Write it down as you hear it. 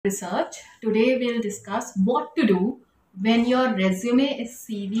Research. Today we'll discuss what to do when your resume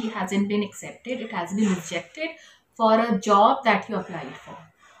CV hasn't been accepted, it has been rejected for a job that you applied for.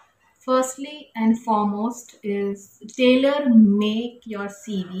 Firstly and foremost is tailor make your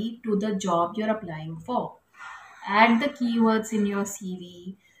CV to the job you're applying for. Add the keywords in your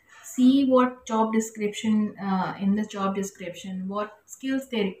CV. See what job description in the job description, what skills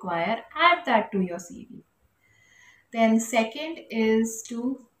they require. Add that to your CV. Then second is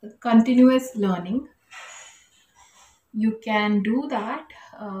to continuous learning. You can do that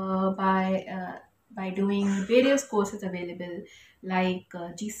by doing various courses available, like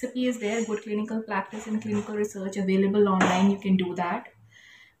GCP is there, good clinical practice and clinical research available online. You can do that.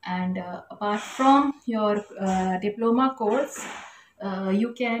 And apart from your diploma course,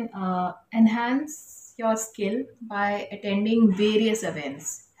 you can enhance your skill by attending various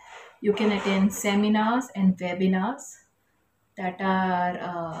events. You can attend seminars and webinars that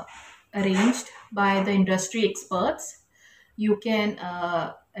are arranged by the industry experts. You can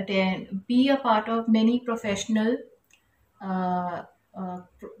be a part of many professional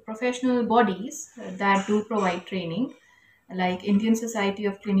bodies that do provide training, like Indian Society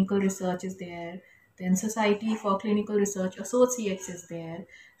of Clinical Research is there, then Society for Clinical Research Associates is there,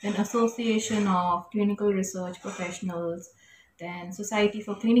 then Association of Clinical Research Professionals, then Society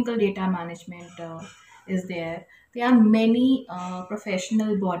for Clinical Data Management is there. There are many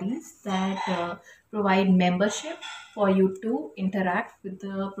professional bodies that provide membership for you to interact with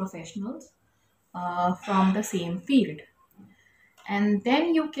the professionals from the same field. And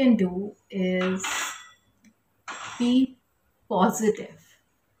then you can do is be positive.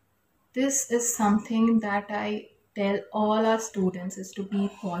 This is something that I tell all our students is to be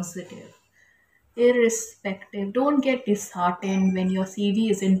positive, irrespective. Don't get disheartened when your CV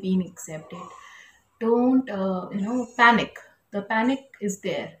isn't being accepted. Don't panic. The panic is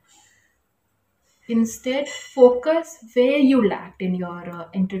there. Instead, focus where you lacked in your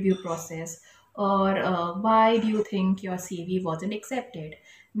interview process, or why do you think your CV wasn't accepted.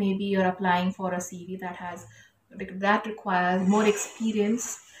 Maybe you're applying for a CV that requires more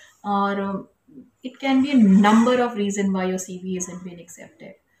experience, or it can be a number of reasons why your CV isn't being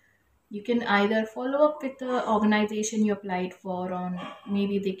accepted. You can either follow up with the organization you applied for, or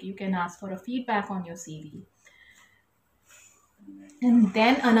maybe you can ask for a feedback on your CV. And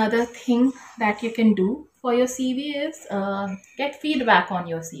then another thing that you can do for your CV is get feedback on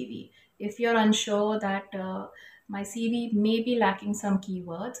your CV. If you're unsure that my CV may be lacking some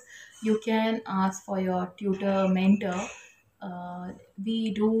keywords, you can ask for your tutor, mentor.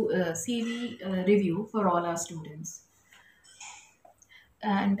 We do CV review for all our students.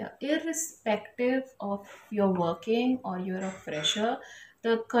 And irrespective of your working or you're a fresher,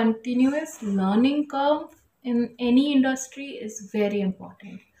 the continuous learning curve in any industry is very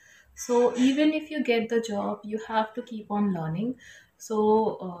important. So even if you get the job, you have to keep on learning.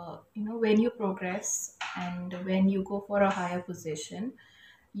 So when you progress and when you go for a higher position,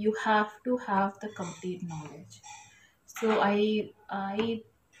 you have to have the complete knowledge. So I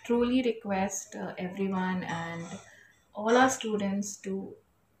truly request everyone and all our students to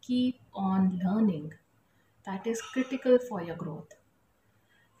keep on learning. That is critical for your growth.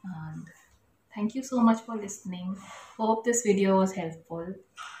 And thank you so much for listening. Hope this video was helpful.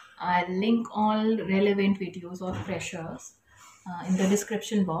 I'll link all relevant videos of freshers in the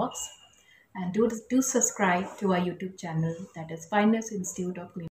description box. And do subscribe to our YouTube channel, that is Fineness Institute of Clinical